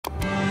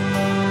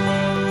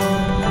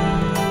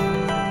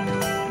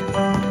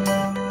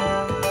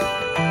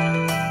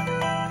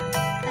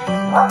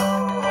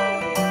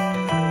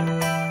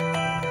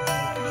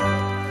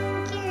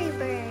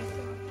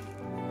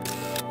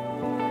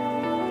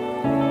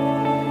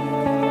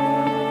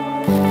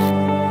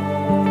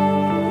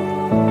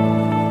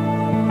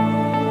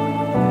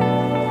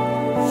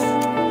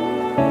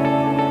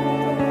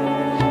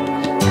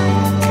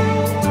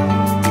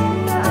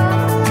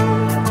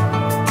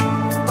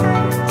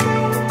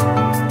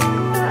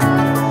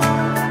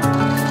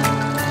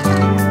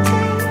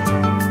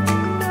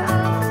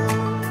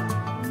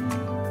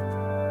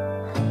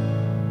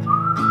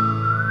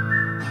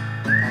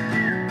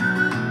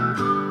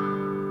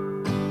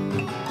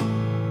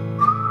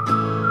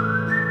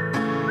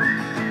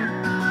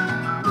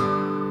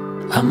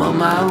I'm on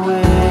my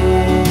way.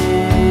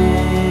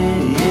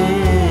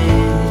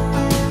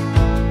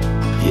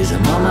 Yes,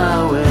 I'm on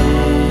my way.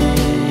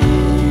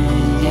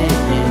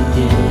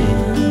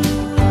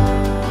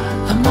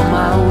 I'm on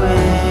my way.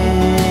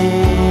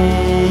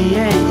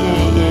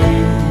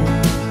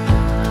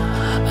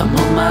 I'm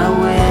on my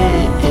way.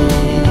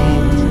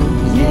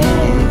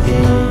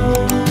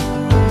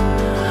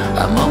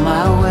 I'm on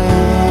my way.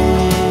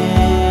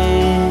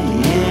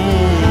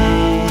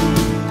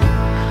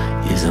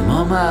 Yes, I'm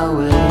on my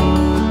way.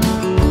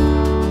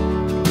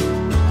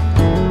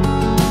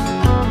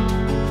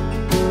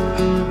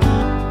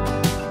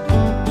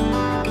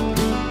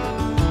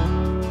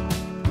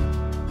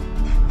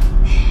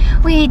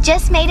 We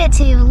just made it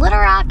to Little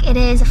Rock. It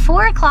is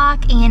 4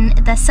 o'clock and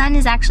the sun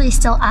is actually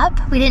still up.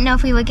 We didn't know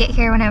if we would get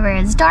here whenever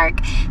it was dark,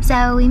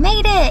 so we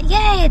made it.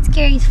 Yay, it's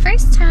Gary's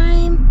first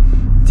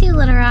time to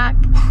Little Rock.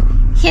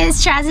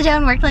 His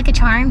trazodone worked like a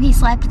charm. He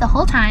slept the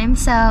whole time,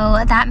 so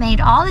that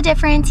made all the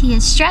difference. He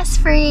is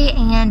stress-free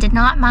and did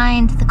not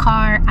mind the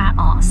car at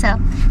all. So,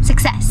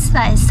 success.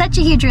 That is such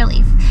a huge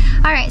relief.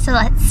 All right, so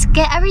let's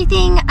get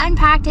everything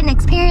unpacked at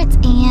Nick's parents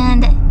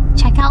and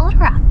check out Little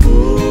Rock.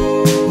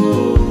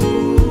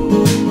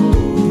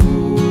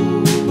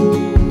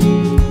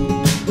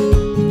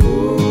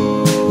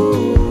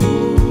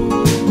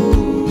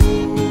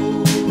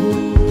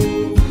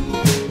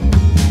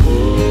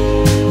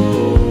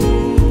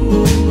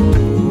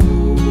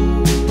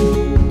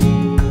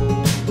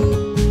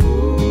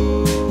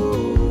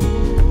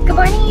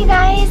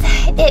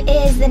 It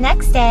is the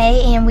next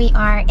day and we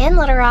are in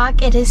Little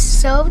Rock. It is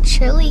so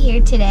chilly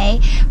here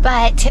today,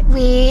 but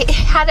we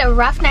had a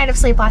rough night of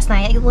sleep last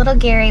night. Little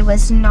Gary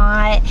was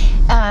not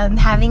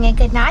having a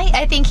good night.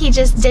 I think he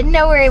just didn't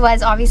know where he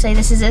was. Obviously,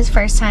 this is his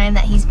first time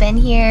that he's been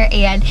here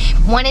and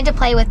wanted to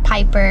play with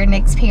Piper,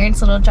 Nick's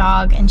parents' little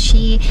dog, and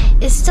she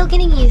is still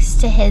getting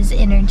used to his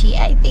energy,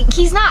 I think.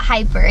 He's not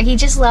hyper. He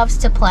just loves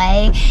to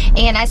play,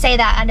 and I say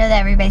that, I know that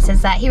everybody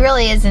says that. He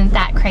really isn't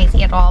that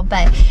crazy at all,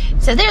 but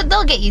so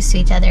they'll get used to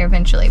each other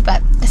eventually.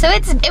 But so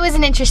it was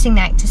an interesting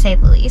night, to say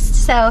the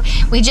least. So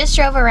we just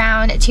drove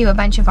around to a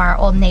bunch of our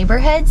old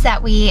neighborhoods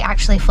that we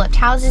actually flipped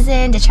houses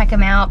in to check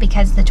them out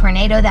because the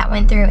tornado that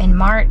went through in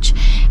March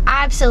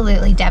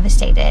absolutely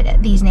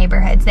devastated these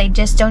neighborhoods. They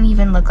just don't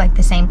even look like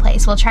the same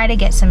place. We'll try to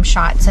get some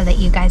shots so that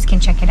you guys can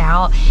check it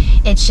out.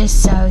 It's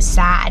just so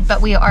sad,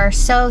 but we are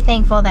so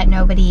thankful that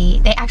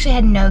they actually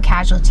had no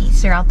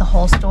casualties throughout the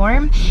whole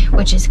storm,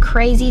 which is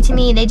crazy to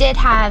me. They did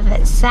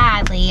have,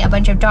 sadly, a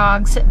bunch of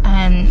dogs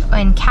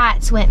and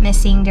cats went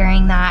missing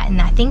during that,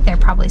 and I think they're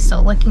probably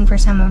still looking for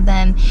some of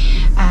them,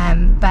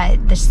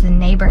 but just the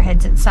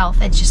neighborhoods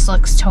itself, it just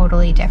looks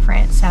totally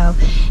different. So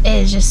it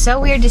is just so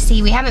weird to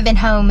see. We haven't been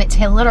home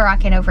to Little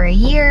Rock in over a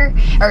year,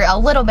 or a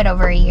little bit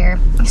over a year,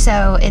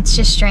 so it's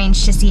just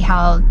strange to see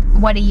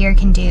what a year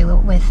can do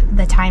with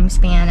the time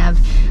span of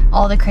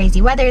all the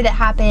crazy weather that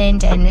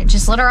happened. And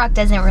just Little Rock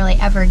doesn't really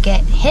ever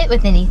get hit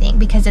with anything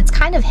because it's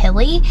kind of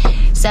hilly,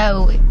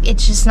 so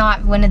it's just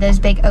not one of those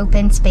big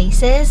open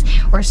spaces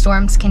where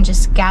storms can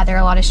just gather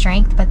a lot of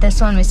strength. But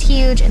this one was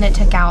huge and it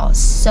took out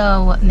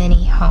so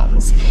many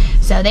homes.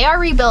 So they are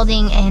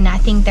rebuilding, and I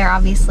think they're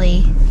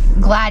obviously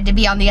glad to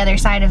be on the other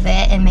side of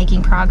it and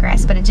making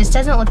progress, but it just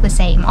doesn't look the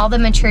same. All the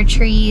mature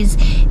trees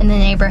in the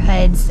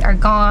neighborhoods are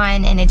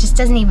gone, and it just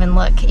doesn't even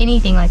look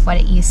anything like what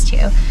it used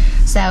to.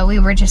 So we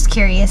were just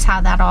curious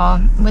how that all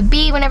would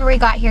be whenever we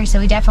got here, so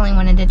we definitely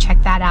wanted to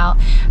check that out.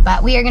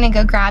 But we are gonna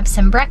go grab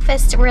some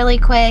breakfast really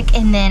quick,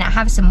 and then I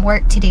have some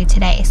work to do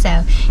today.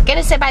 So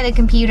gonna sit by the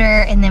computer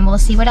and then we'll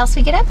see what else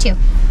we get up to.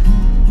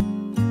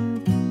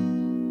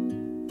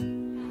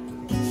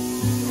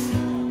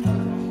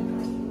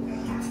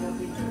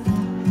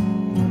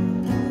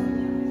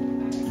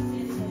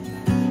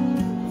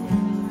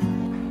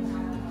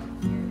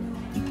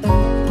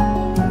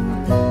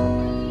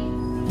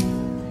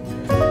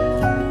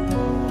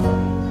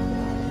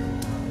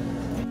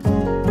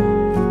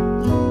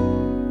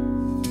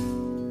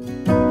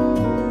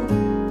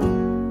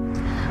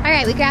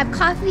 We grabbed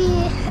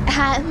coffee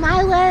at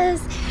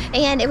Milo's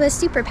and it was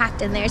super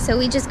packed in there, so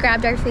we just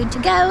grabbed our food to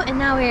go, and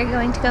now we are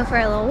going to go for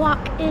a little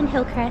walk in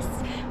Hillcrest,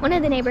 one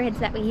of the neighborhoods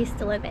that we used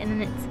to live in,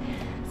 and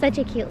it's such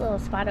a cute little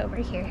spot over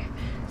here.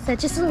 So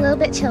just a little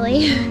bit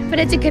chilly, but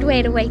it's a good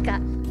way to wake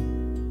up.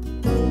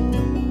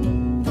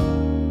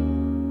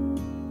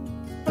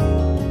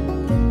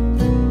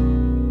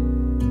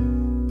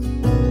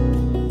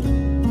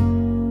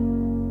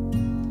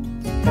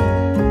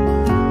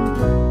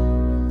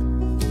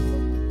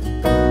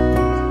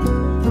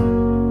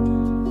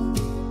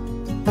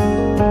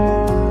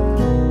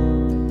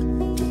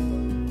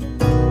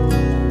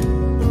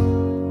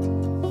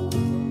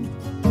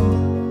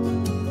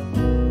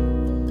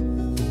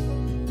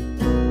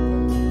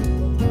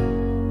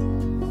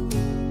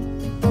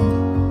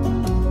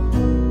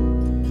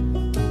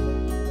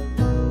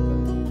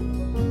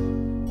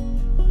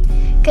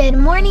 Good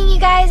morning, you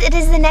guys. It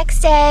is the next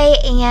day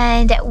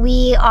and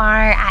we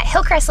are at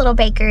Hillcrest Little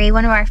Bakery,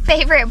 one of our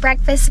favorite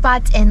breakfast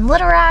spots in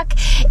Little Rock.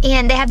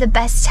 and they have the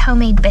best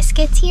homemade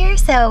biscuits here.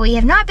 So we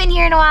have not been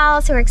here in a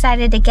while, so we're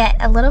excited to get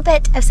a little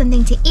bit of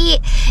something to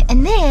eat.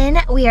 And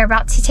then we are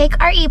about to take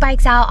our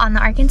e-bikes out on the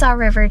Arkansas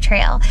River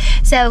Trail.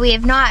 So we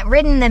have not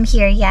ridden them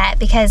here yet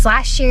because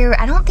last year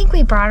I don't think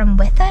we brought them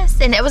with us,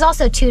 and it was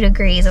also 2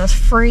 degrees. It was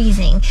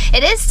freezing.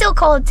 It is still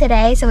cold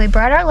today, so we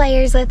brought our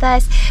layers with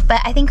us,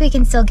 but I think we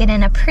can still get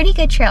in a pretty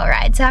good trail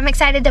ride. So I'm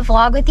excited to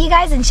vlog with you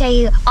guys and show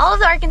you all of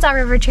the Arkansas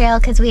River Trail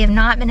because we have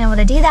not been able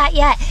to do that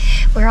yet.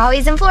 We're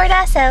always in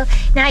Florida, so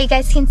now you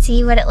guys can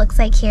see what it looks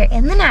like here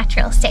in the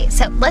natural state.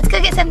 So let's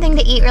go get something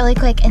to eat really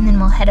quick and then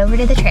we'll head over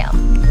to the trail.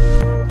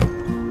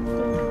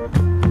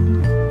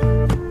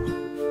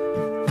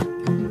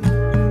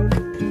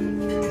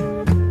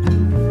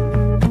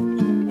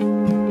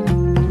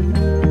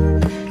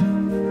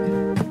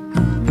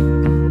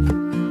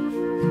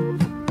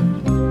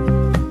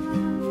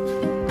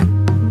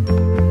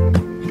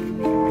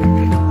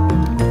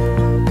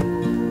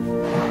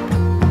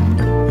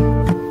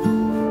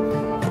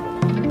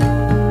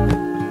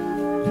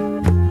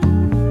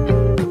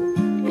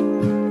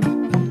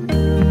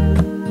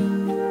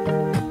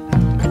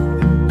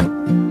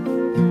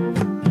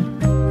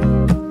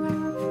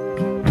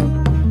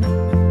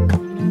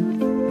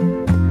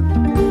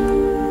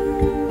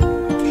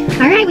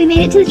 Alright, we made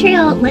it to the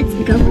trail. Let's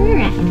go for a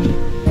ride.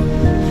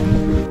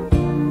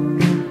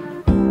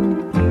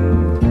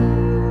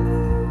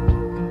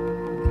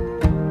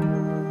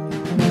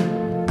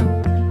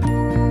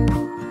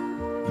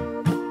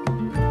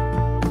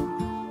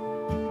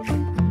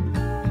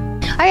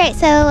 Alright,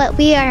 so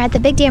we are at the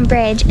Big Dam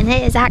Bridge, and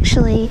it is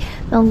actually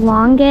the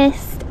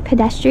longest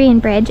pedestrian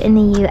bridge in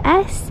the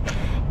US.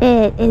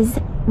 It is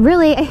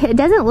really, it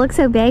doesn't look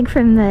so big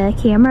from the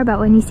camera, but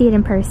when you see it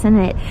in person,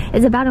 it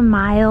is about a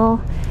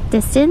mile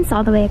distance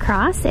all the way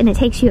across, and it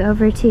takes you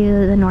over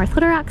to the North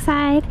Little Rock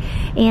side,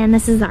 and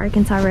this is the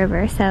Arkansas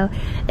River. So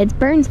it's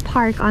Burns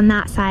Park on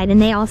that side,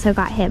 and they also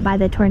got hit by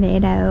the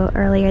tornado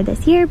earlier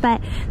this year,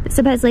 but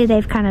supposedly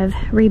they've kind of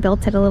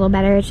rebuilt it a little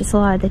better. It's just a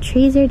lot of the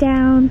trees are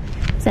down.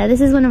 So this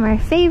is one of our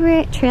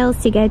favorite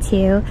trails to go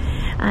to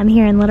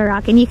here in Little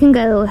Rock, and you can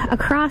go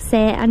across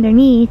it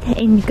underneath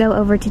and go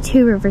over to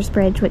Two Rivers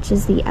Bridge, which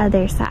is the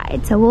other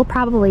side. So we'll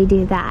probably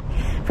do that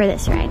for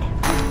this ride.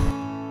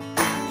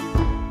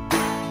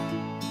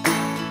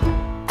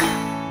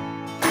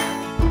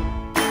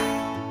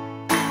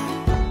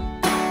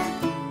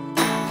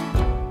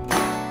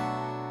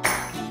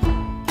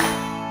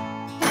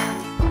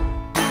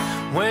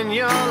 When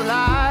your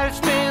life's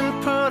been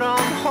put on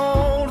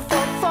hold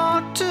for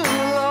far too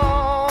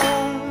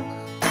long,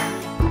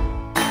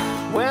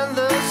 when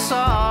the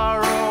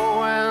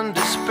sorrow and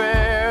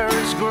despair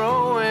is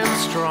growing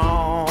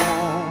strong,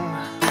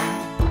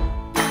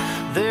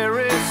 there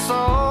is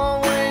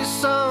always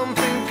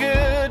something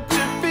good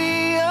to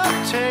be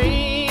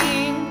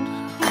obtained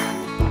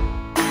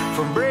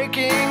from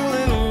breaking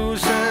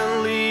loose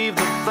and leave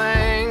the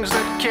things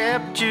that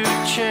kept you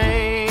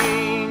chained.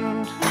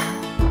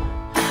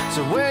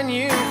 So when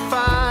you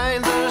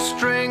find the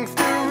strength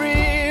to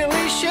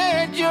really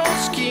shed your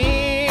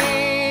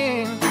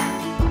skin,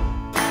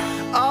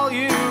 all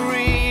you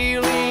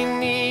really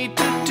need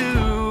to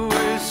do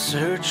is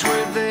search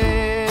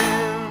within.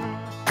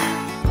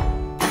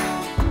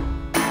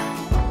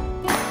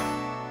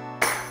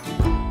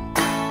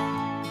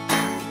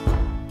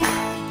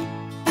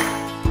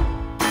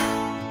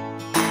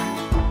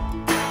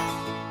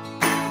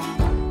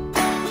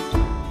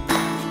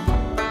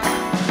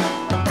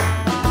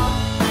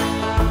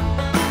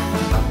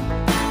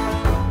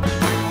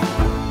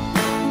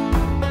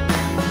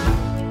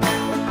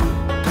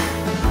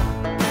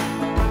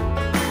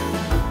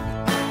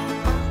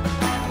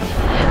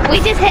 We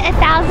just hit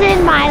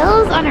 1,000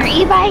 miles on our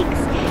e-bikes,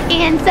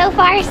 and so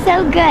far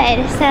so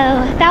good. So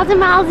 1,000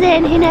 miles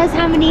in, who knows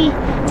how many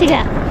to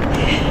go.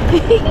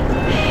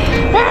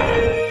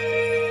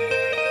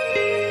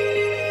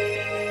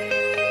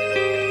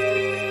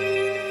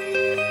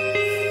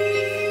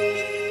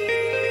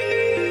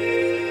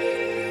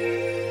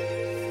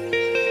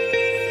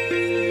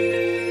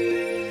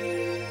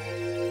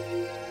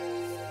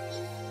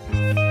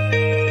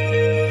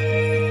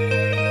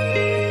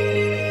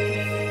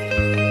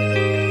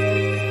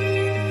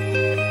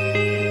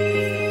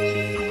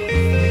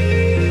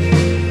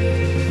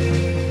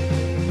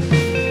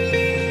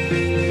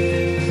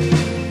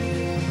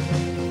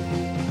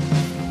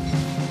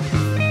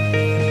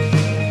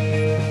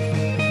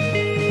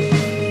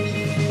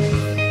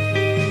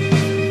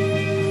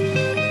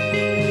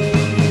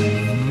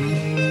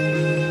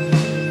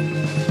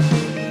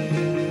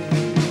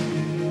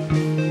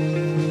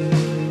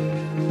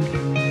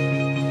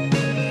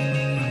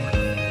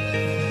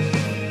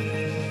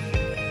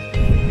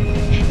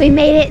 We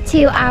made it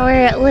to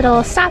our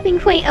little stopping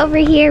point over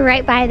here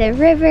right by the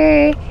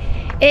river,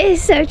 It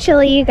is so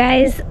chilly, you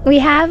guys. We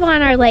have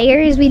on our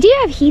layers. We do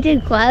have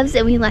heated gloves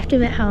and we left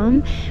them at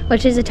home,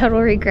 which is a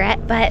total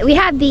regret, but we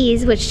have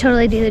these which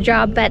totally do the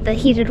job, but the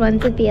heated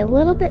ones would be a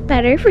little bit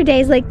better for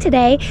days like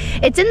today.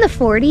 It's in the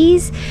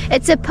 40s.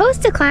 It's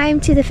supposed to climb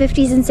to the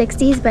 50s and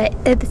 60s, but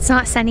it's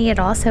not sunny at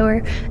all, so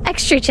we're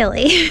extra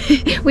chilly.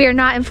 We are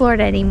not in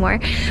Florida anymore,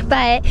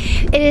 but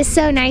it is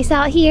so nice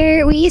out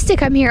here. We used to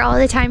come here all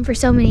the time for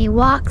so many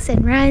walks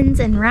and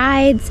runs and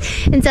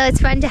rides, and so it's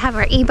fun to have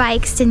our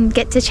e-bikes and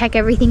get to check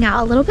everything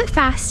out a little bit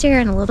faster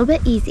and a little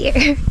bit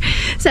easier.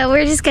 So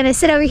we're just gonna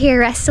sit over here,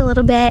 rest a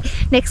little bit.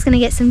 Nick's gonna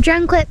get some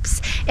drum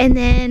clips, and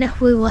then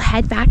we will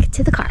head back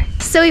to the car.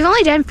 So we've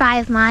only done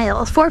 5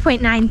 miles,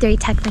 4.93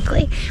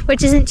 technically,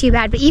 which isn't too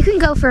bad, but you can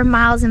go for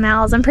miles and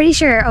miles. I'm pretty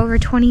sure over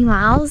 20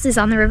 miles is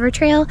on the river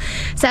trail.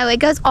 So it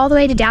goes all the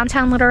way to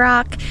downtown Little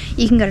Rock.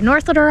 You can go to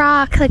North Little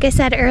Rock, like I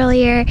said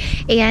earlier,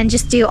 and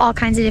just do all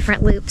kinds of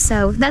different loops.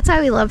 So that's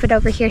why we love it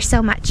over here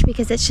so much,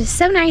 because it's just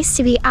so nice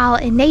to be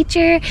out in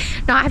nature,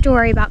 not have to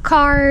worry about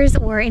cars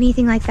or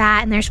anything like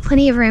that, and there's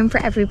plenty of room for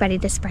everybody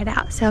to spread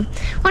out. So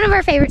one of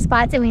our favorite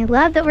spots, and we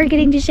love that we're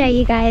getting to show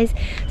you guys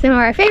some of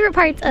our favorite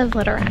parts of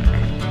Little Rock.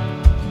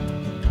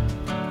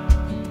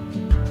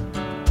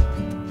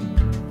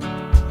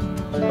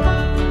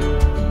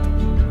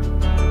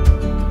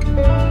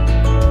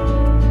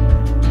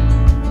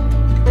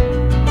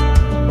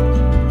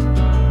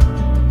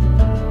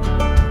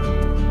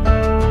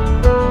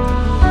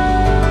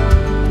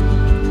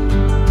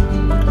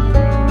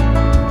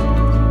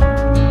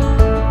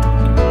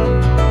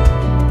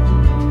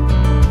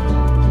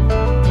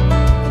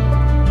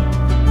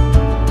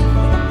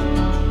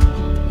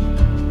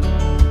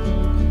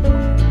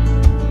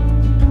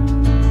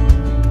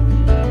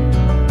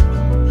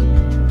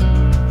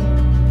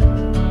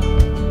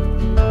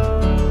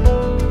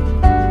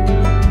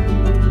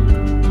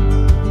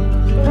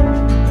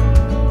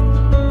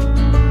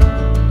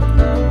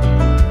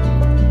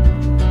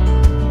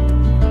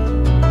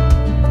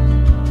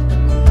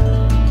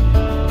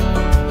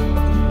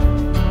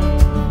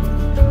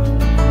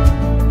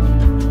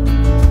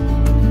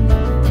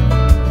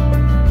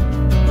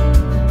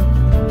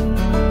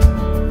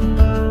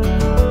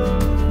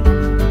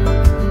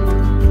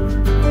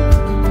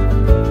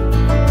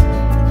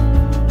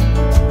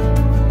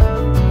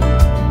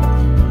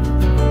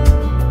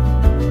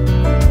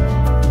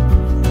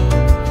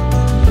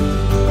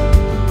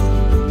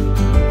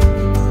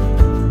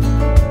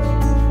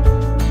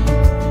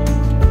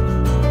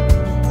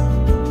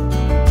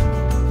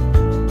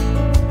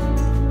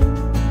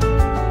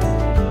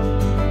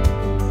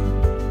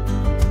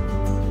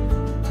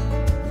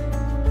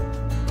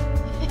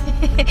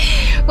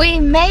 We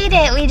made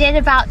it. We did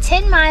about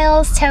 10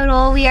 miles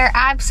total. We are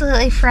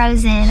absolutely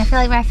frozen. I feel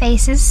like my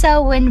face is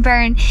so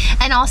windburned.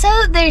 And also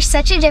there's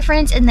such a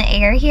difference in the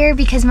air here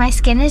because my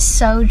skin is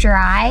so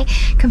dry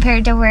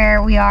compared to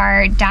where we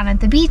are down at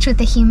the beach with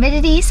the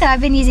humidity. So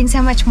I've been using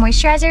so much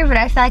moisturizer, but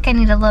I feel like I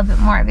need a little bit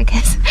more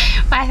because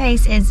my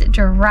face is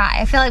dry.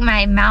 I feel like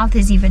my mouth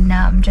is even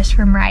numb just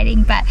from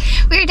riding. But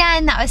we're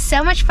done. That was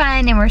so much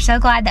fun, and we're so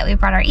glad that we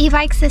brought our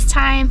e-bikes this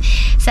time.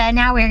 So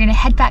now we're gonna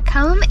head back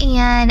home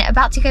and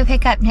about to go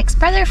pick up Nick's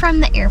brother from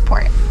the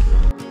airport.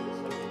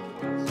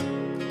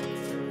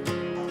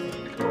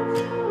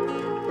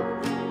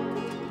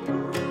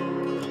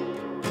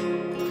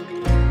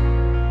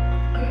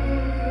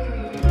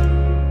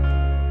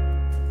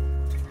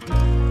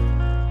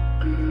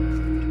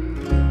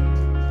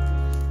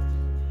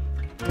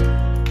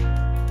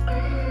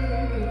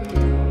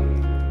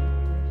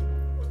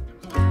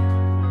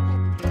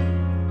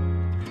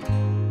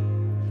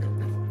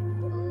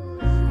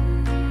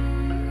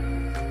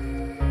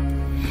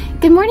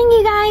 Good morning,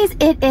 you guys.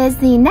 It is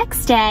the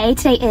next day.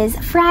 Today is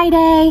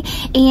Friday,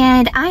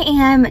 and I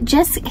am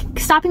just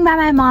stopping by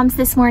my mom's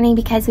this morning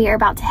because we are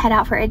about to head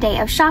out for a day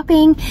of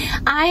shopping.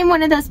 I am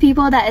one of those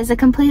people that is a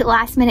complete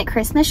last-minute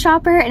Christmas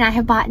shopper, and I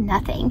have bought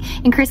nothing.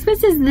 And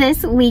Christmas is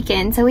this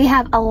weekend, so we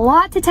have a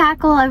lot to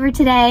tackle over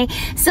today.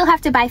 Still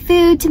have to buy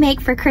food to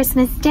make for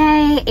Christmas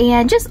Day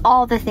and just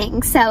all the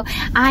things. So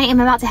I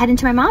am about to head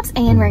into my mom's,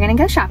 and we're gonna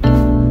go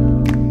shopping.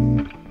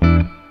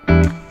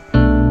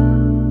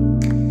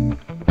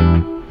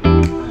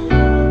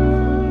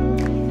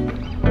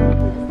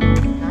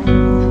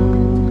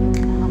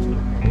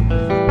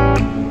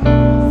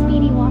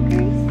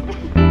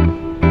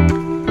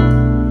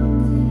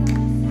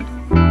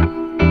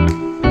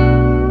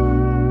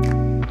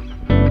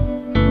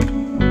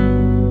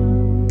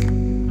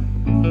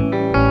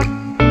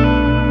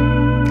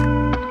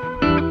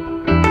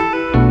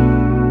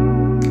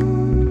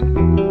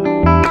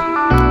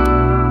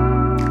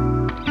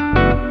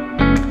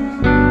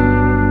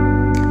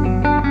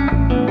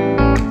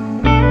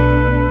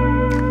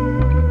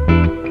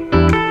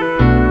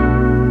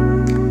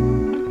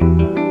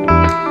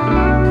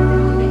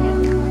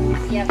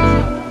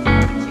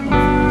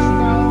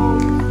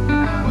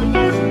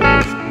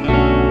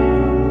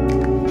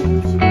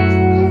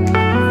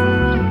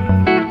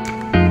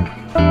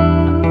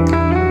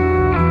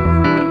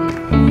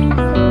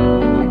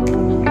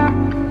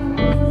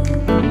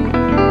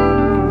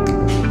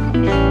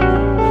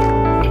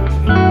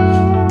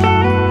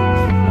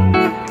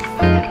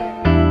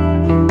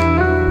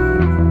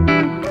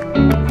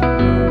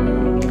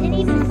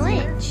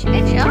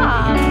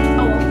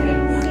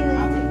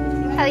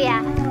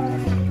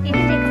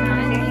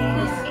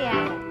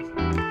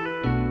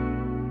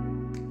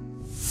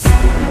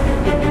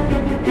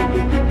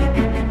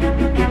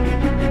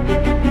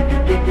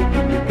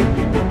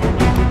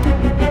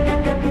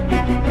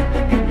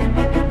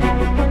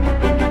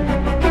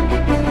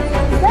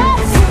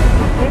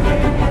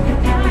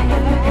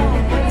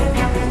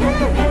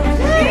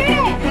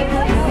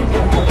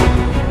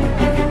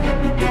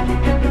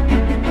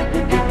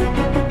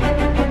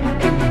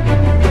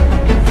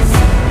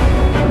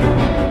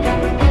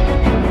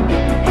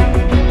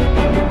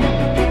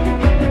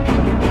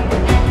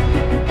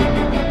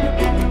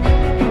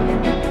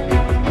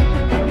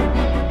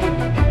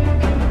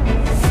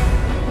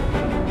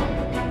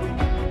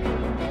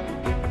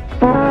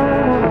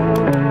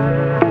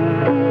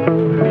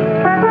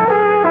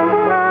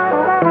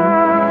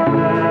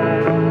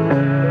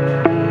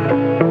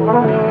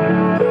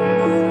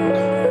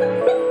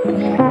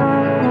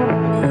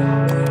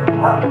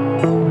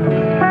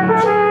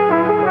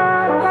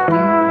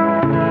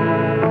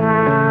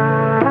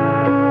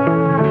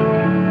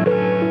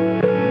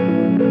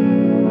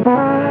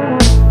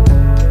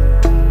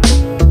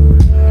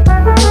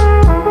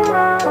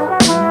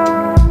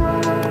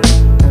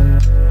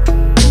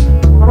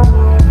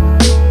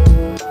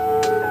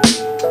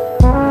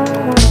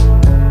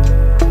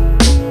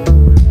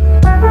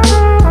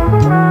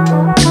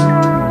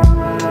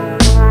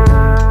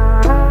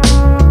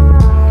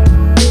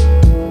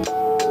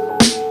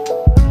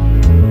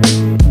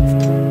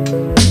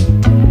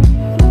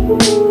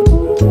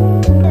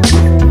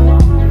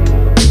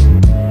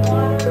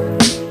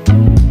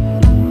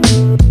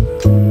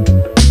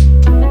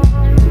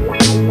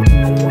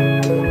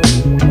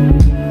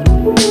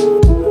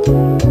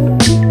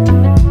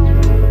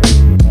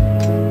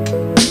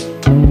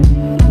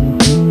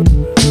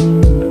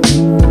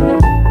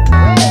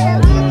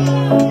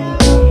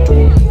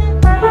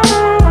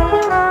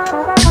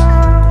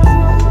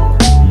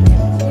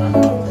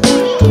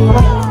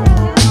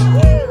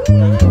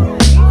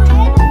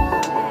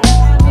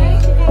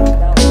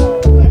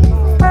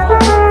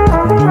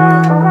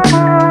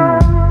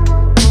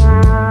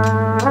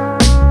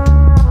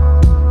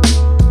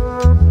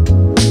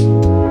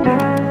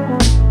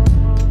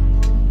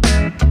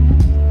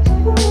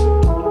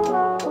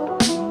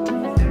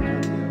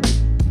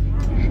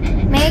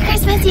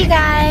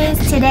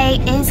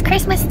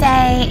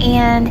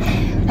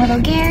 Little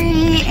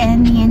Gary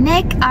and me and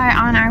Nick are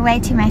on our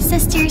way to my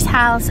sister's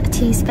house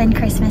to spend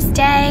Christmas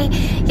Day.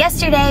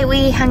 Yesterday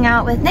we hung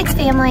out with Nick's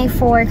family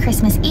for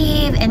Christmas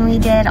Eve and we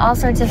did all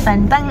sorts of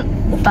fun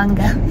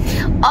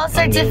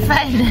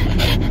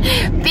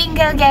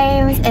bingo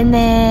games, and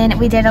then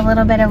we did a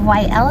little bit of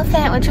white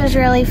elephant, which was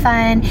really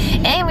fun,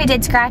 and we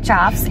did scratch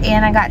offs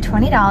and I got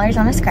 $20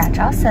 on a scratch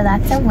off, so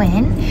that's a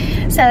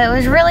win. So it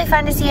was really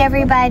fun to see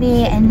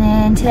everybody, and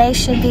then today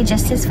should be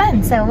just as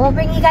fun. So we'll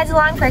bring you guys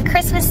along for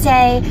Christmas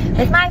Day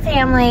with my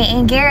family,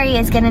 and Gary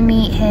is gonna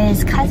meet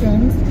his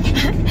cousins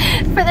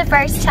for the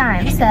first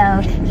time,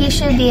 so he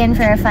should be in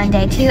for a fun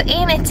day too,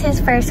 and it's his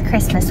first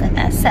Christmas with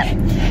us, so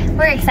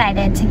we're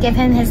excited to give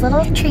him his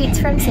little treats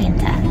from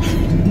Santa.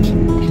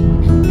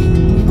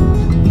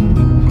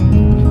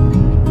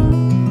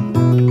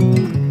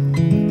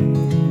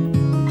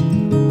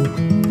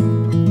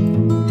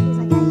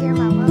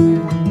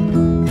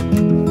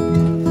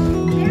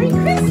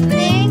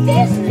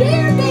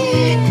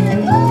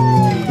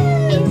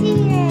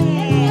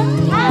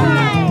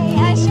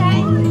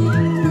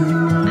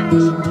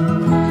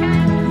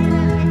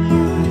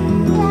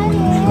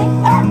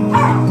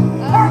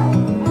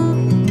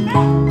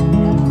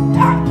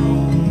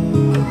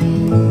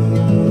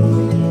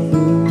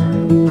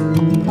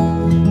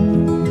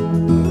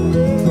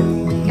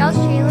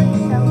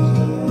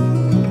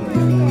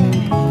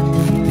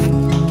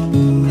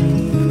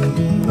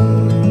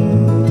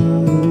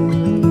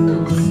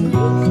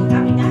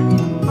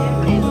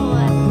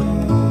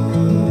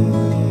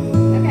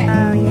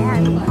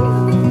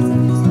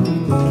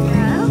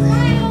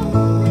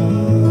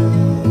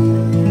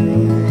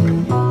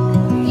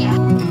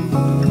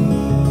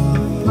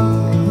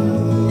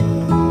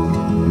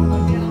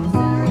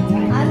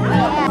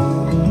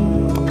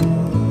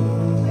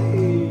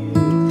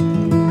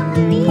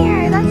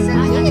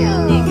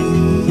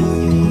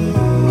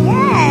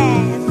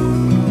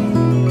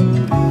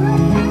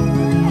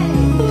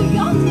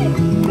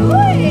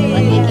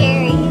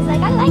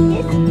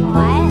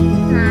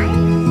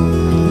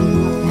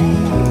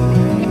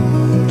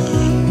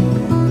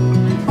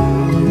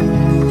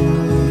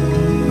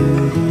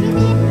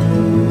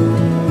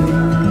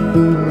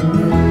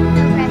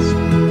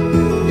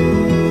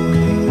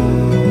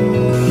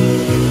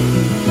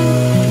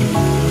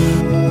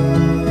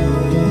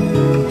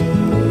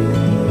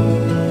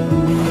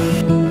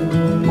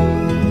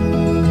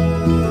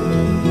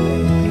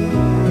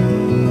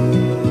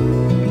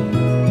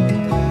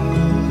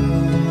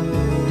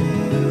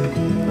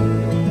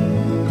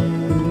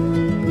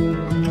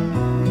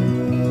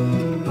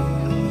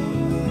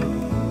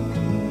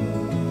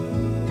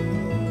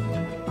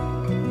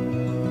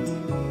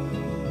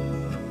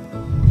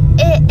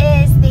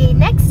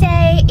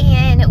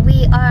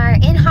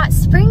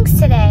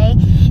 Today,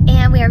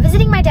 and we are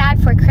visiting my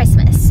dad for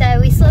Christmas. So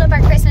we split up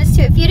our Christmas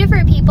to a few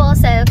different people,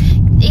 so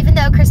even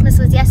though Christmas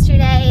was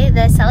yesterday,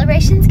 the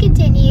celebrations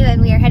continue and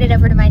we are headed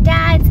over to my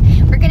dad's.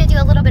 We're going to do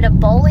a little bit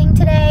of bowling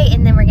today,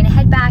 and then we're going to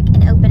head back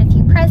and open a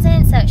few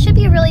presents, so it should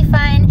be really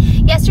fun.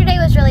 Yesterday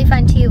was really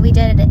fun too. We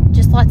did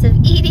just lots of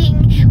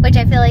eating, which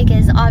I feel like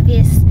is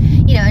obvious,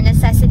 you know, a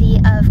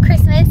necessity of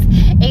Christmas,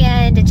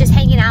 and just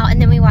hanging out,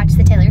 and then we watched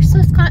the Taylor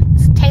Swift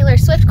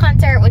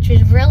concert, which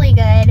was really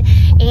good,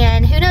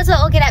 and who knows what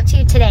we'll get up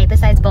to today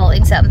besides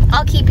bowling, so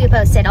I'll keep you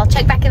posted. I'll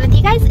check back in with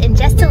you guys in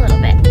just a little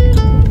bit.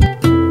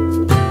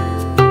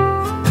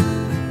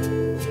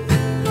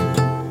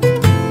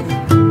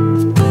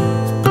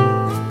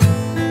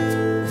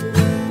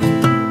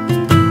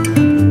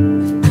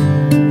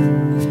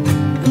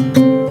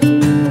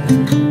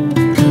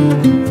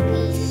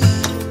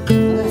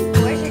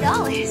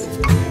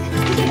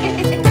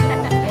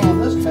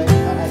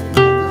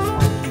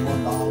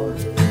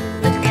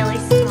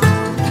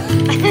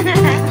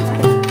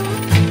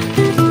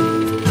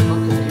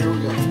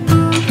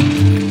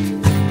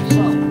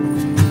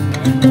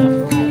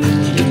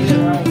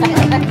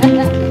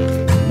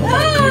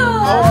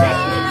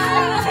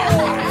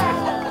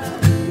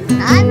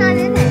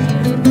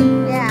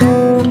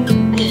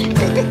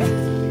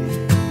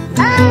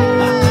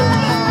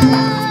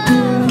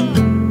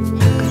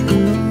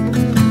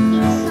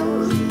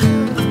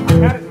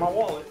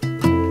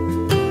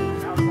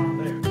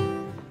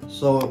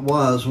 So it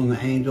was when the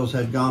angels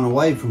had gone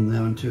away from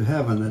them into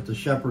heaven that the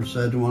shepherds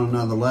said to one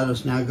another, "Let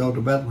us now go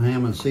to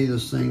Bethlehem and see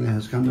this thing that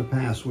has come to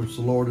pass, which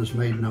the Lord has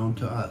made known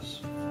to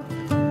us."